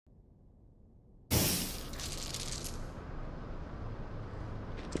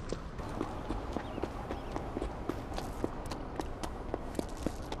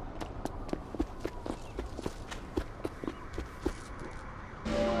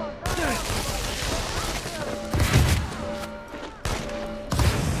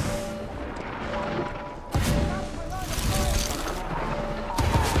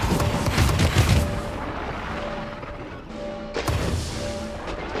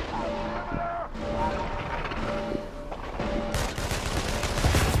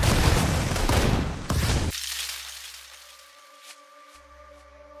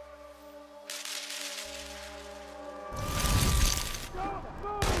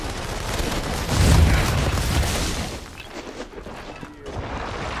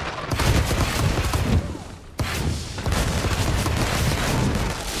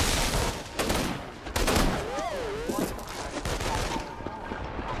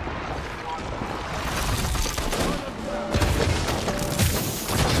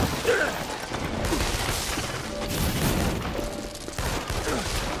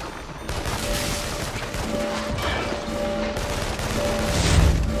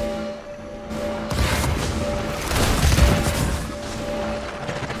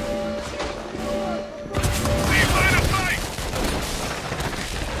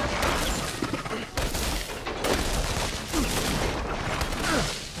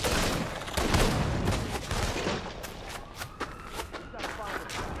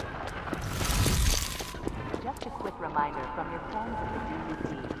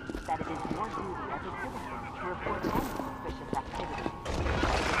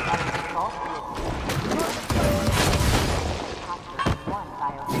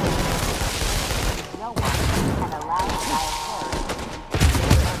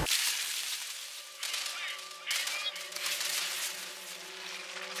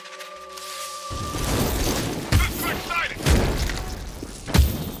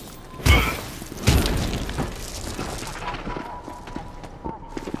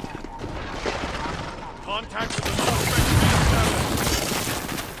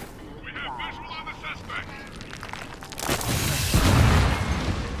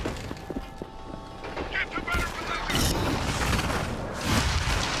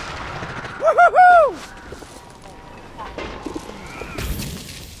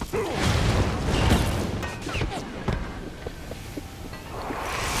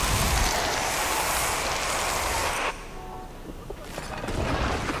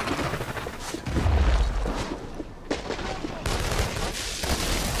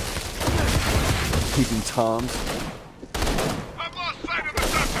peeping toms. I've lost sight of the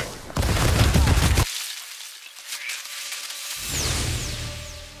suspect!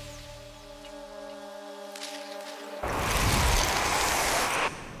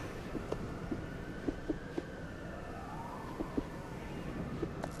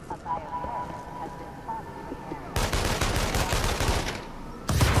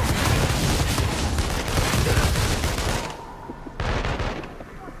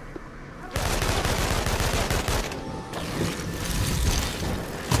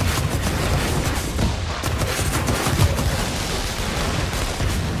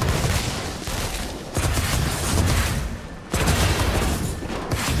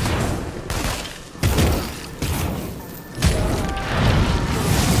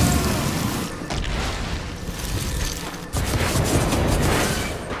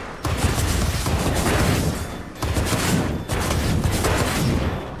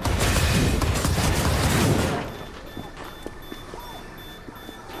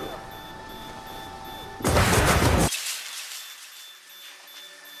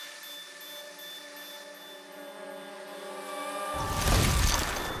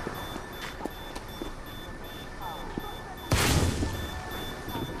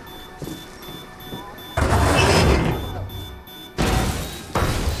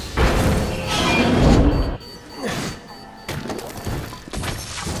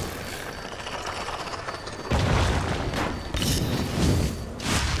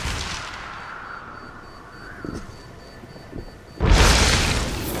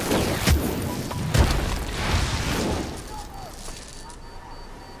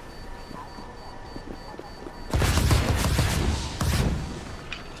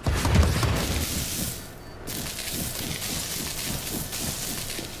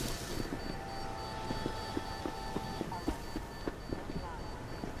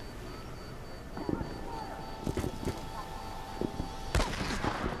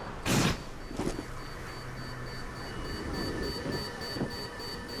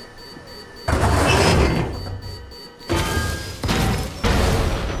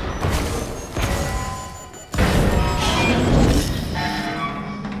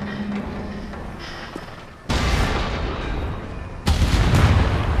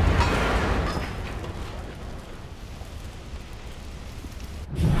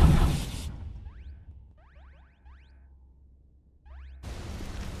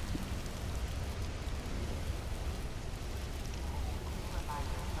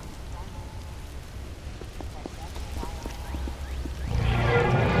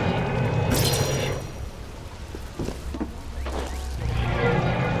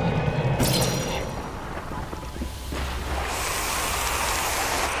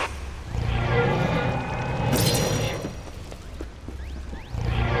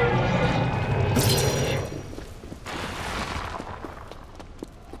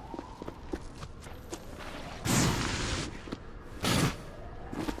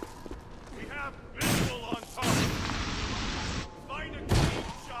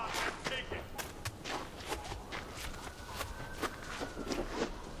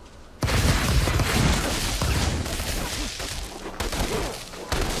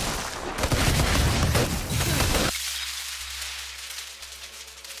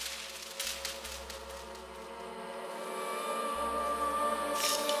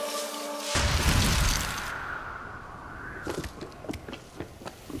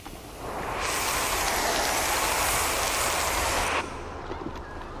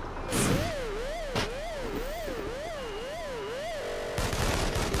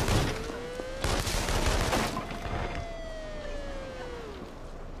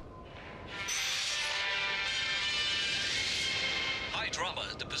 Drama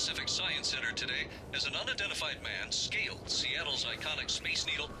at the Pacific Science Center today as an unidentified man scaled Seattle's iconic Space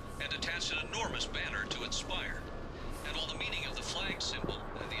Needle and attached an enormous banner to its spire. And while the meaning of the flag symbol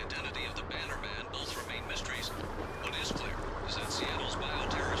and the identity of the banner man both remain mysteries, what is clear is that Seattle's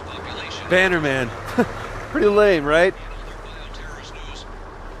bioterrorist population... Banner man. Pretty lame, right? In other bioterrorist news,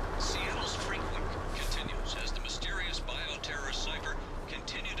 Seattle's freak week continues as the mysterious bioterrorist cipher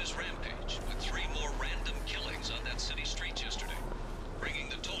continued his rampage with 3 more random killings on that city street yesterday, bringing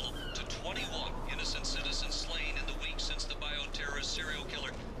the total to 21 innocent citizens slain in the week since the bioterrorist serial killer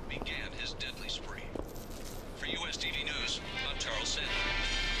began his deadly spree. For US TV News, I'm Charles Sandler.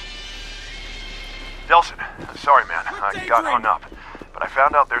 Delson, sorry man, I got hung up. But I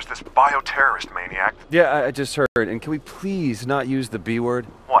found out there's this bioterrorist maniac. Yeah, I just heard. And can we please not use the B word?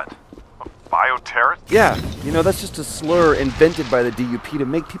 What? A bioterrorist? Yeah, you know, that's just a slur invented by the DUP to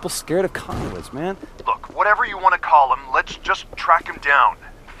make people scared of convicts, man. Look, whatever you want to call him, let's just track him down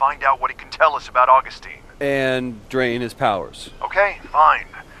and find out what he can tell us about Augustine. And drain his powers. Okay, fine.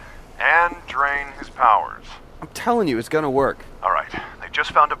 And drain his powers. I'm telling you, it's gonna work. All right, they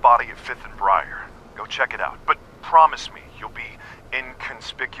just found a body at 5th and Briar. Go check it out. But promise me you'll be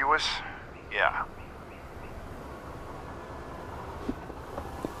inconspicuous? Yeah.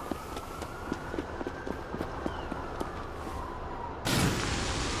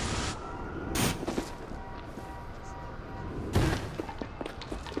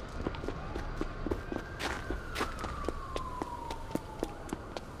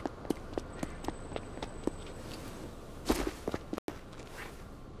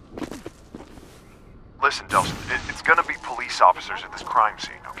 Listen, Delson, it's gonna be police officers at this crime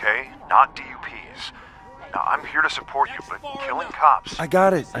scene, okay? Not DUPs. Now, I'm here to support you, but killing cops... I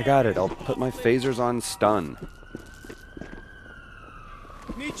got it. I'll put my phasers on stun.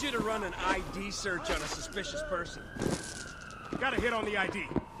 Need you to run an ID search on a suspicious person. Got a hit on the ID.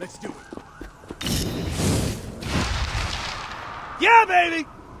 Let's do it. Yeah, baby!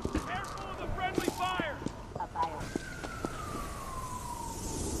 Careful of the friendly fire!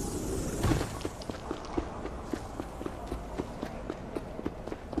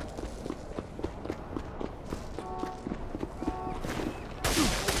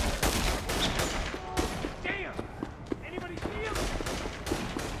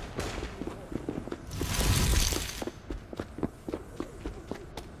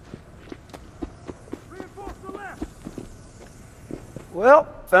 Well,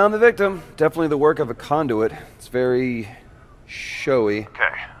 found the victim. Definitely the work of a conduit. It's very showy. Okay,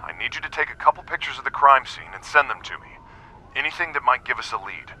 I need you to take a couple pictures of the crime scene and send them to me. Anything that might give us a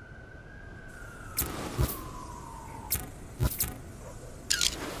lead.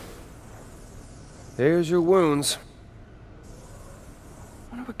 There's your wounds.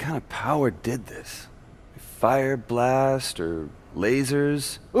 I wonder what kind of power did this? Fire blast or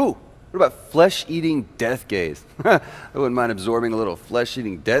lasers? Ooh! What about flesh-eating death gaze? I wouldn't mind absorbing a little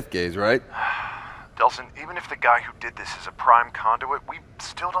flesh-eating death gaze, right? Delson, even if the guy who did this is a prime conduit, we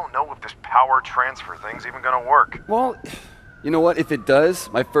still don't know if this power transfer thing's even gonna work. Well, you know what? If it does,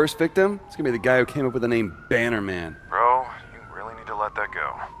 my first victim is gonna be the guy who came up with the name Bannerman. Bro, you really need to let that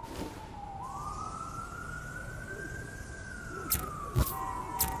go.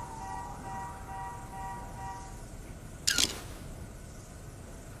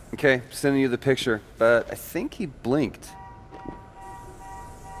 Okay, sending you the picture, but I think he blinked.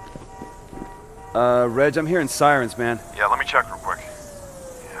 Reg, I'm hearing sirens, man. Yeah, let me check real quick.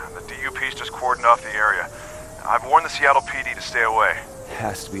 Yeah, the DUP's just cordoned off the area. I've warned the Seattle PD to stay away.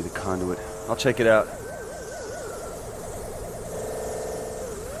 Has to be the conduit. I'll check it out.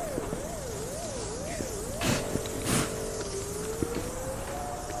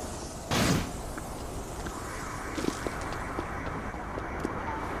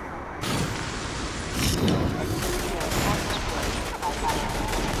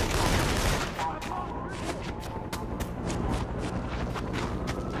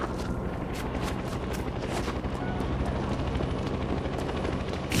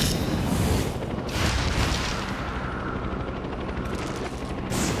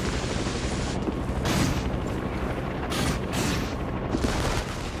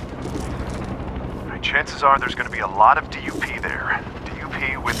 Chances are there's going to be a lot of DUP there.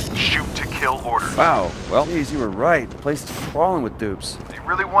 DUP with shoot-to-kill orders. Wow, well, geez, you were right. The place is crawling with dupes. They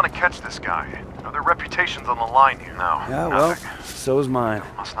really want to catch this guy. You know, their reputation's on the line here. No, Yeah, nothing. well, so is mine.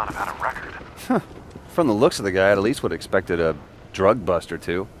 Must not have had a record. From the looks of the guy, I at least would have expected a drug bust or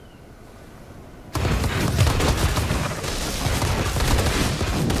two.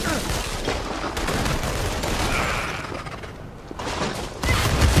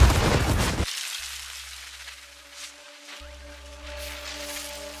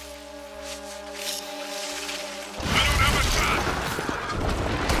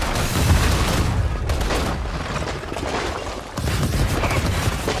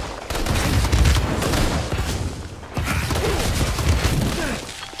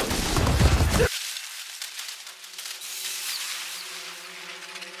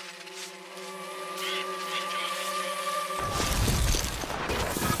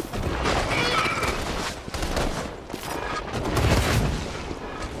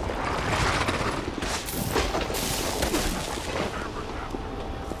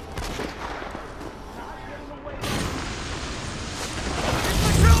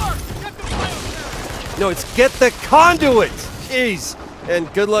 No, it's get the conduit! Jeez.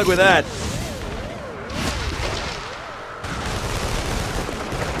 And good luck with that.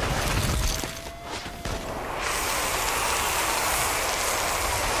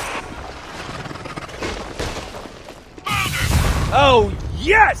 Oh,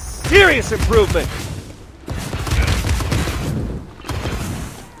 Yes! Serious improvement!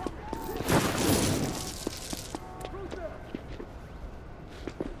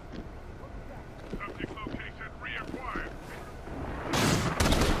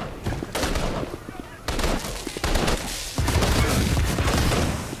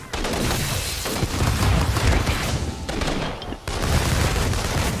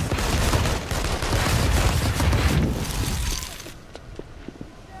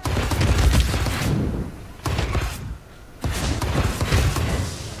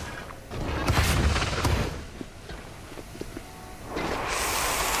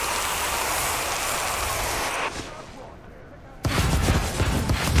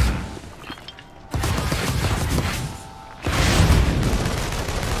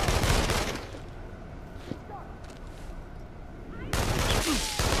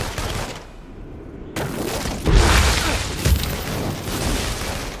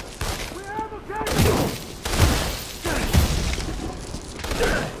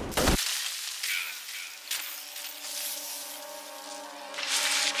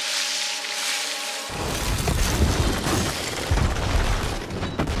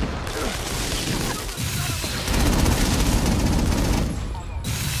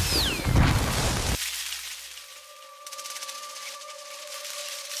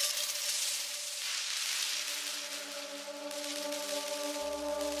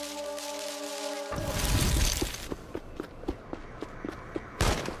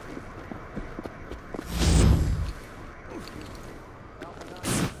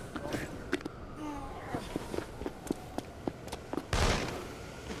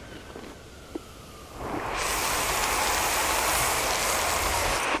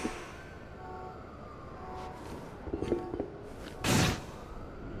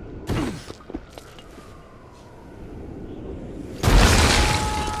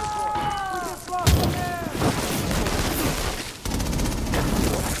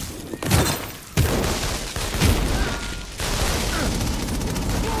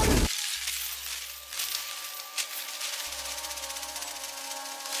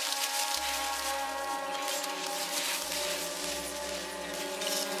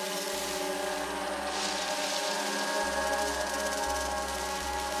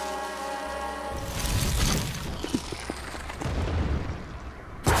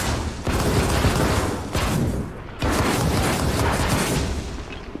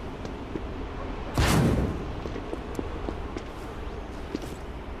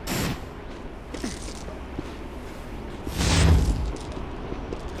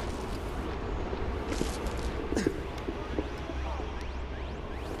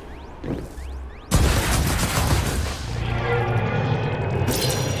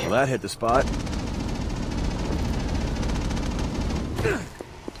 Well, that hit the spot.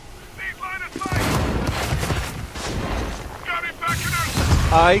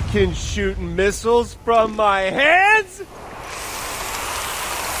 I can shoot missiles from my hands?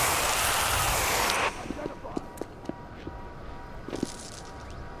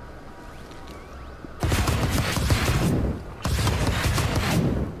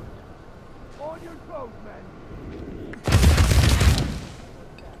 On your toes, men.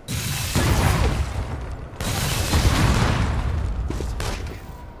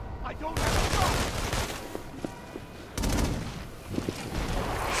 I don't have a gun.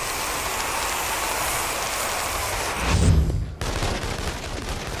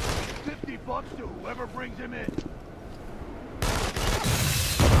 $50 to whoever brings him in.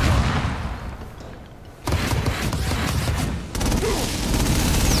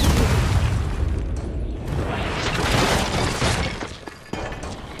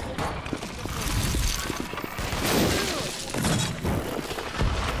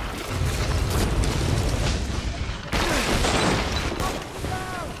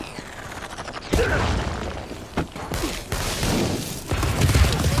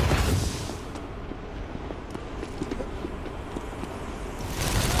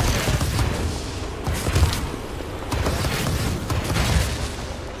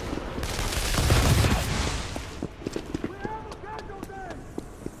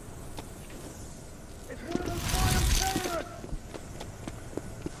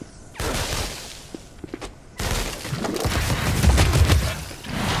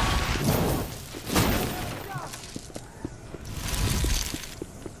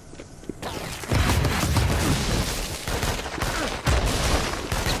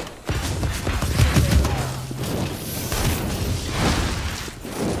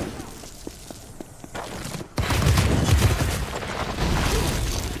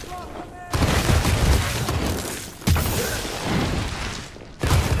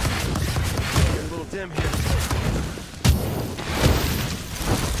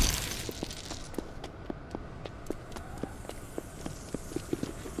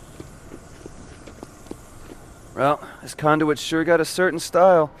 This conduit sure got a certain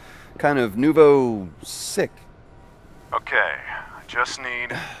style. Kind of nouveau sick. Okay, I just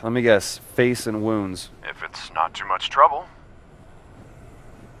need... Let me guess, face and wounds. If it's not too much trouble.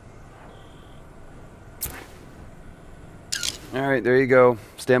 Alright, there you go.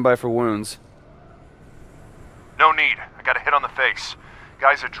 Stand by for wounds. No need. I got a hit on the face.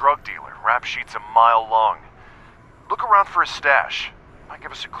 Guy's a drug dealer. Rap sheet's a mile long. Look around for his stash. Might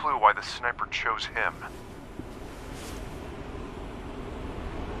give us a clue why the sniper chose him.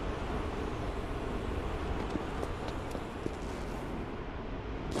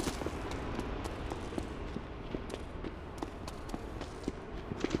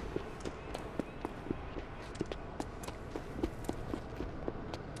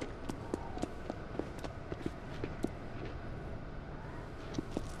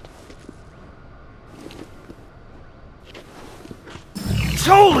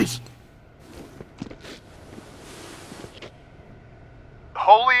 Holy!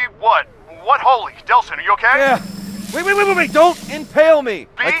 Holy what? What holy? Delson, are you okay? Yeah. Wait. Don't impale me. Be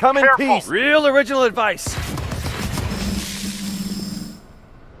I come careful. in peace. Real original advice.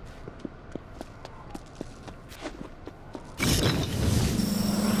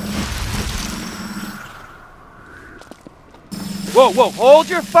 Whoa. Hold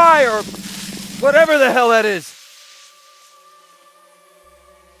your fire. Whatever the hell that is.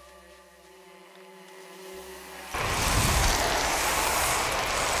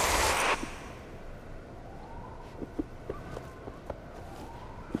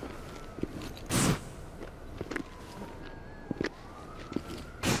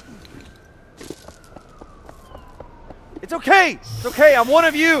 It's okay. It's okay. I'm one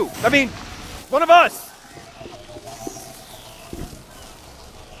of you. I mean, one of us.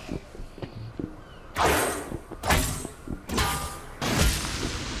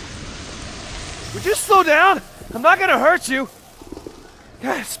 Would you slow down? I'm not gonna hurt you.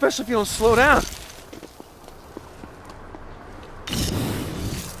 God, especially if you don't slow down.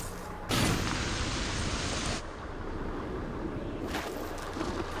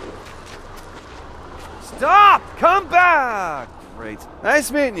 Stop! Come back! Great.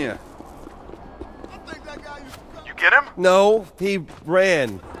 Nice meeting you. You get him? No, he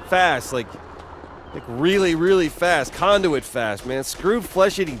ran fast, like really fast, conduit fast, man. Screwed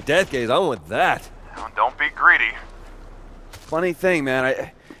flesh-eating death gaze. I want that. Well, don't be greedy. Funny thing, man.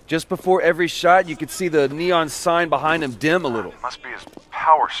 Just before every shot, you could see the neon sign behind him dim a little. Must be his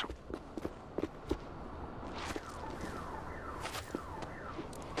power suit.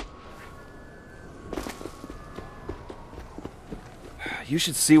 You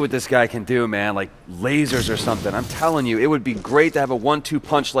should see what this guy can do, man. Like lasers or something. I'm telling you, it would be great to have a 1-2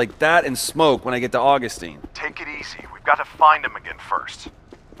 punch like that and smoke when I get to Augustine. Take it easy. We've got to find him again first.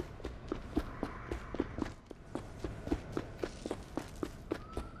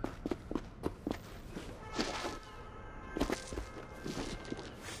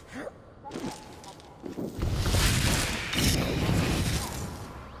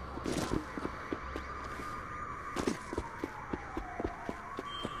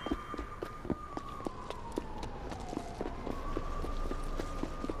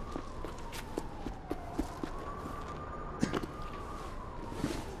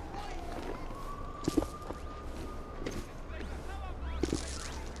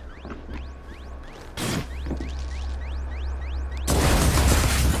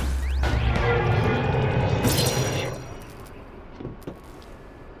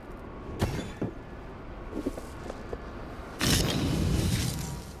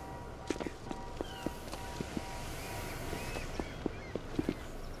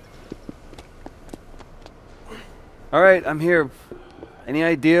 All right, I'm here. Any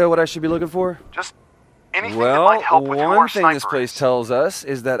idea what I should be looking for? Just anything that Well, might help with who our one thing this sniper place is. tells us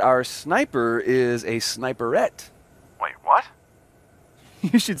is that our sniper is a sniperette. Wait, what?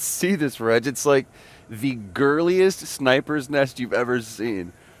 You should see this, Reg. It's like the girliest sniper's nest you've ever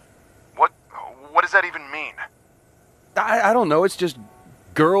seen. What does that even mean? I don't know. It's just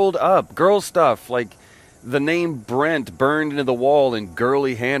girled up. Girl stuff. Like the name Brent burned into the wall in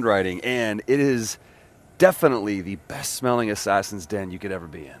girly handwriting. And it is definitely the best smelling assassin's den you could ever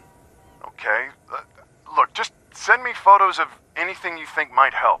be in. Okay. Look, just send me photos of anything you think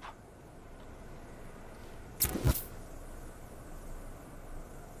might help.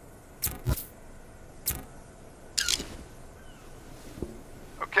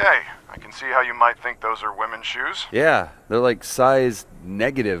 Okay, I can see how you might think those are women's shoes. Yeah, they're like size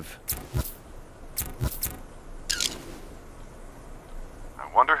negative.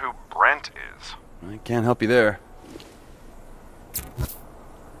 I wonder who Brent is. I can't help you there.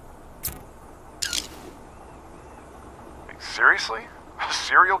 Seriously? A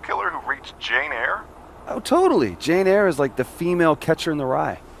serial killer who reached Jane Eyre? Oh, totally. Jane Eyre is like the female Catcher in the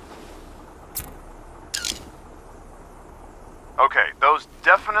Rye. Okay, those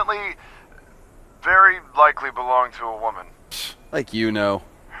definitely, very likely belong to a woman. Like you know.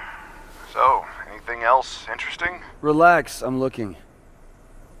 So, anything else interesting? Relax, I'm looking.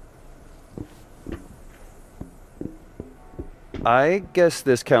 I guess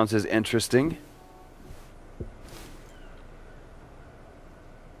this counts as interesting.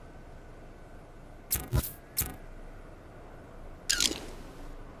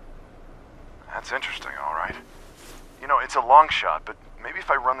 That's interesting, all right. You know, it's a long shot, but maybe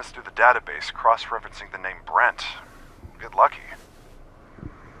if I run this through the database, cross-referencing the name Brent, I'll get lucky.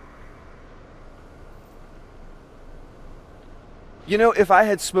 You know, if I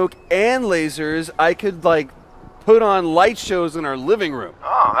had smoke and lasers, I could, like, put on light shows in our living room.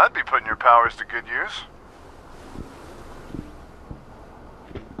 Oh, that'd be putting your powers to good use.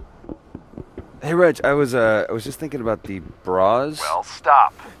 Hey, Reg, I was just thinking about the bras. Well,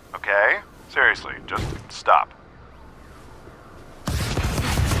 stop, okay? Seriously, just stop.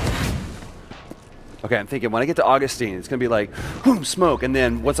 Okay, I'm thinking when I get to Augustine, it's gonna be like, boom, smoke, and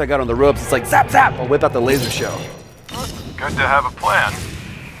then once I got on the ropes, it's like, zap, zap, I'll whip out the laser show. Good to have a plan.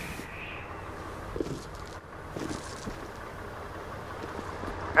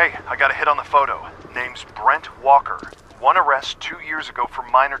 Hey, I got a hit on the photo. Name's Brent Walker. One arrest 2 years ago for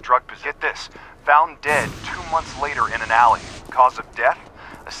minor drug possession. Get this, found dead 2 months later in an alley. Cause of death?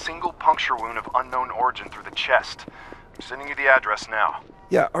 A single puncture wound of unknown origin through the chest. I'm sending you the address now.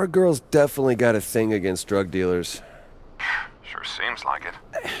 Yeah, our girl's definitely got a thing against drug dealers. Sure seems like it.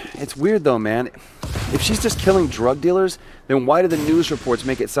 It's weird though, man. If she's just killing drug dealers, then why do the news reports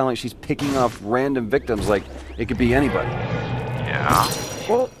make it sound like she's picking off random victims like it could be anybody? Yeah?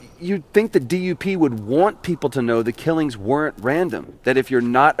 Well, you'd think the DUP would want people to know the killings weren't random. That if you're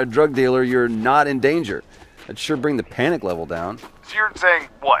not a drug dealer, you're not in danger. That'd sure bring the panic level down. So you're saying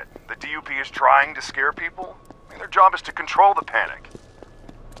what? The DUP is trying to scare people? I mean, their job is to control the panic.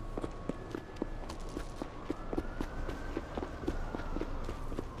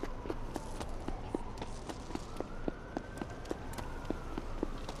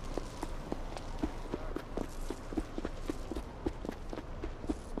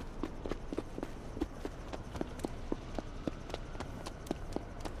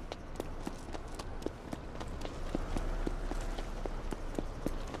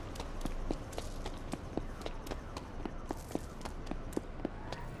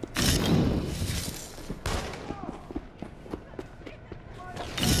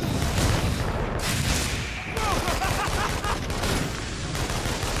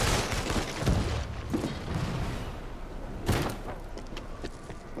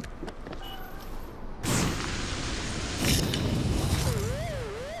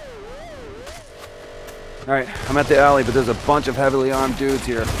 Alright, I'm at the alley, but there's a bunch of heavily armed dudes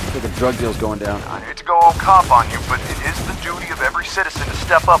here. I think a drug deal's going down. I hate to go all cop on you, but it is the duty of every citizen to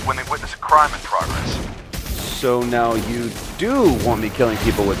step up when they witness a crime in progress. So now you do want me killing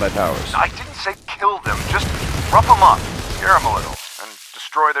people with my powers? I didn't say kill them, just rough them up, scare them a little, and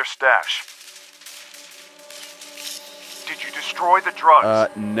destroy their stash. Did you destroy the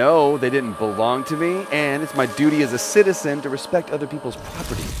drugs? No, they didn't belong to me, and it's my duty as a citizen to respect other people's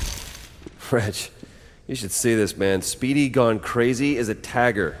property. Reg, you should see this, man. Speedy Gone Crazy is a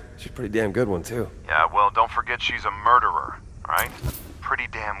tagger. She's a pretty damn good one, too. Yeah, well, don't forget she's a murderer, right? Pretty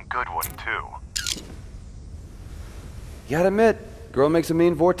damn good one, too. You gotta admit, girl makes a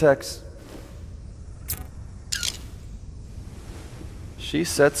mean vortex. She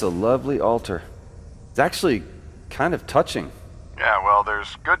sets a lovely altar. It's actually kind of touching. Yeah, well,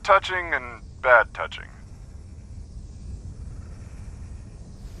 there's good touching and bad touching.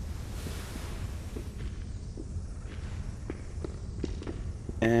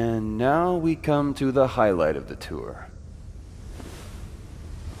 And now we come to the highlight of the tour.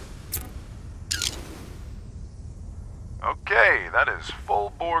 Okay, that is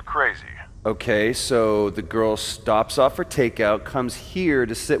full bore crazy. Okay, so the girl stops off for takeout, comes here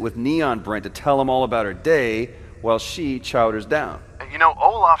to sit with Neon Brent to tell him all about her day, while she chowders down. You know,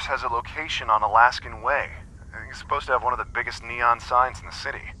 Olaf's has a location on Alaskan Way. He's supposed to have one of the biggest neon signs in the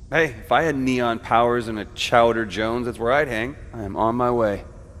city. Hey, if I had neon powers and a Chowder Jones, that's where I'd hang. I am on my way.